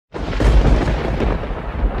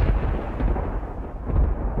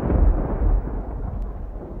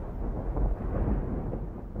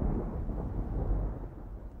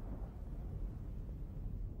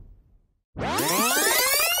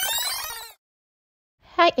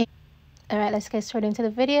Alright, let's get straight into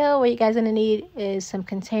the video. What you guys are going to need is some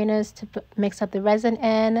containers to mix up the resin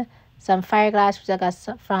in, some fire glass, which I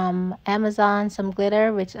got from Amazon, some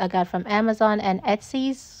glitter, which I got from Amazon and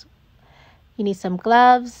Etsy's. You need some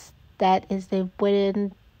gloves. That is the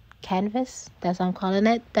wooden canvas, that's what I'm calling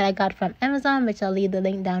it, that I got from Amazon, which I'll leave the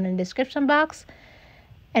link down in the description box.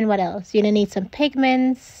 And what else? You're going to need some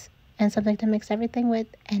pigments and something to mix everything with,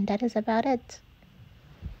 and that is about it.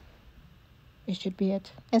 It should be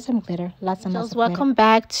it. And some glitter. Lots and lots of glitter. Welcome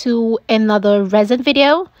back to another resin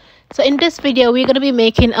video. So in this video, we're going to be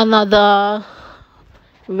making another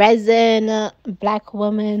resin black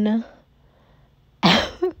woman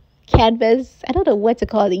canvas. I don't know what to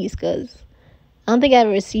call these because I don't think I've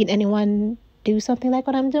ever seen anyone do something like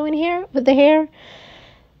what I'm doing here with the hair.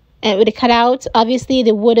 And with the cutouts, obviously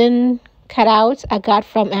the wooden cutouts I got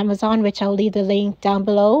from Amazon, which I'll leave the link down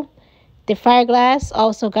below. The fire glass,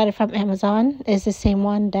 also got it from Amazon. It's the same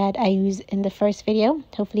one that I used in the first video.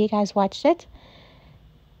 Hopefully you guys watched it.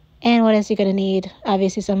 And what else you're going to need?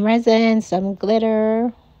 Obviously some resin, some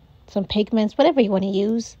glitter, some pigments, whatever you want to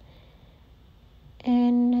use.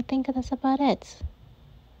 And I think that's about it.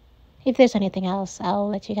 If there's anything else, I'll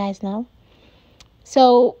let you guys know.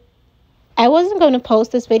 So I wasn't going to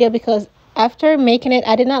post this video because after making it,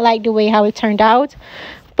 I did not like the way how it turned out.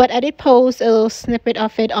 But I did post a little snippet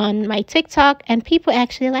of it on my TikTok, and people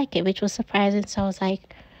actually like it, which was surprising. So I was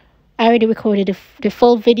like, I already recorded the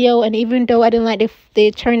full video, and even though I didn't like the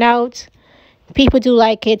turnout, people do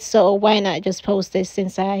like it. So why not just post this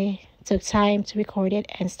since I took time to record it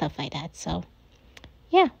and stuff like that. So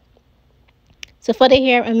yeah. So for the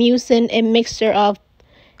hair, I'm using a mixture of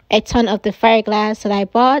a ton of the fire glass that I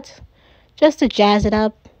bought just to jazz it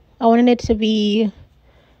up. I wanted it to be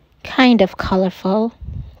kind of colorful.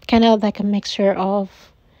 Kind of like a mixture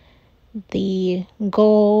of the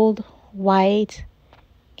gold, white,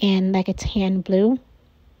 and like a tan blue.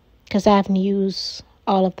 Because I haven't used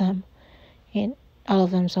all of them. So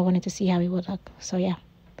I wanted to see how it would look. So yeah.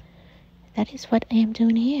 That is what I am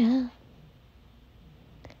doing here.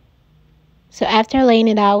 So after laying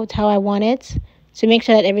it out how I want it, to make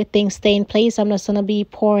sure that everything stay in place, I'm just going to be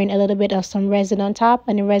pouring a little bit of some resin on top.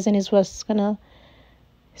 And the resin is what's going to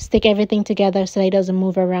stick everything together so that it doesn't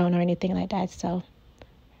move around or anything like that. So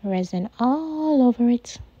resin all over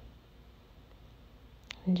it,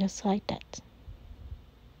 and just like that.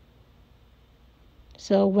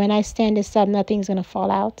 So when I stand this up, nothing's gonna fall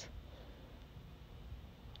out.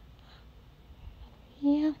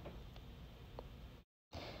 Yeah.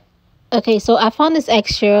 Okay, so I found this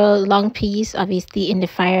extra long piece obviously in the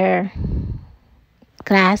fire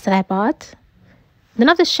glass that I bought. None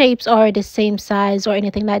of the shapes are the same size or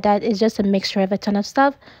anything like that. It's just a mixture of a ton of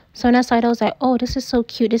stuff. So when I saw it, I was like, oh, this is so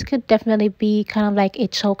cute. This could definitely be kind of like a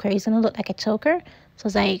choker. It's going to look like a choker. So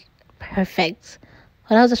it's like, perfect.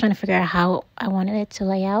 But I was just trying to figure out how I wanted it to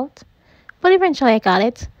lay out. But eventually I got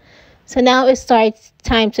it. So now it starts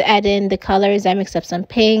time to add in the colors. I mixed up some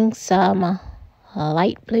pink, some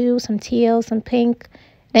light blue, some teal, some pink.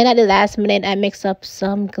 Then at the last minute, I mixed up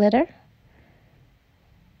some glitter.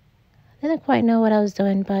 I didn't quite know what I was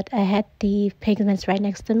doing, but I had the pigments right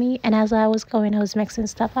next to me. And as I was going, I was mixing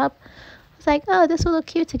stuff up. I was like, oh, this will look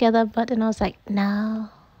cute together. But then I was like, no,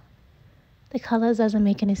 the colors doesn't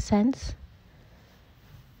make any sense.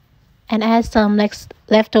 And I had some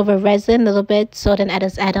leftover resin, a little bit. So then I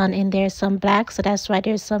just add on in there some black. So that's why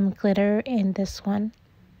there's some glitter in this one.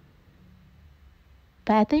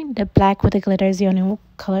 But I think the black with the glitter is the only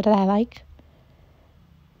color that I like.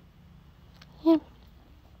 Yeah.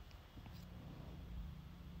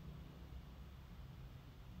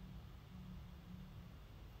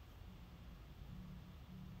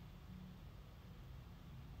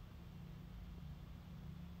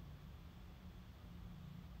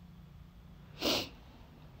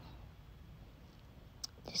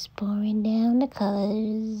 Just pouring down the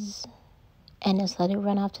colors and just let it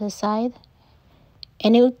run off to the side.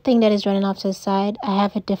 Anything that is running off to the side, I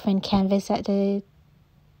have a different canvas at the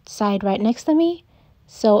side right next to me.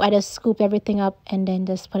 So I just scoop everything up and then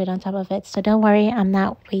just put it on top of it. So don't worry, I'm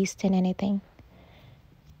not wasting anything.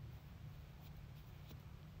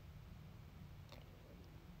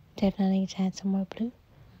 Definitely need to add some more blue,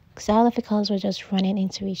 because all of the colors were just running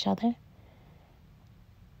into each other.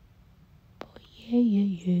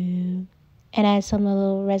 Yeah. And I had some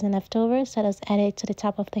little resin left over, so I just added it to the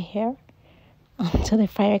top of the hair onto the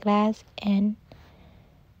fire glass and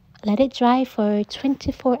let it dry for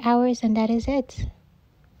 24 hours, and that is it.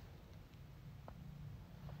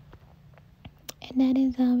 And that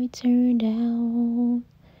is how it turned out.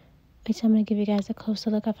 Which I'm going to give you guys a closer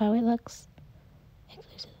look of how it looks.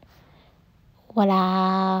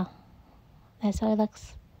 Voila. That's how it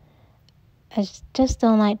looks. I just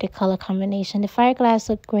don't like the color combination. The fire glass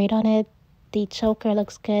looked great on it. The choker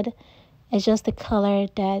looks good. It's just the color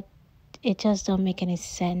that it just don't make any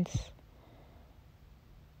sense.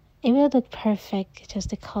 It will look perfect. It's just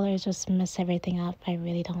the colors just mess everything up. I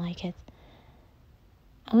really don't like it.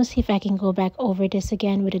 I'm gonna see if I can go back over this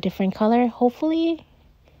again with a different color. Hopefully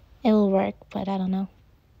it will work, but I don't know.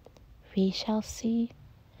 We shall see.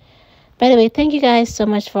 By the way, thank you guys so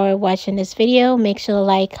much for watching this video. Make sure to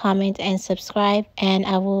like, comment, and subscribe. And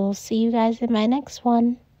I will see you guys in my next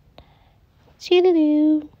one.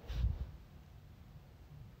 Toodaloo.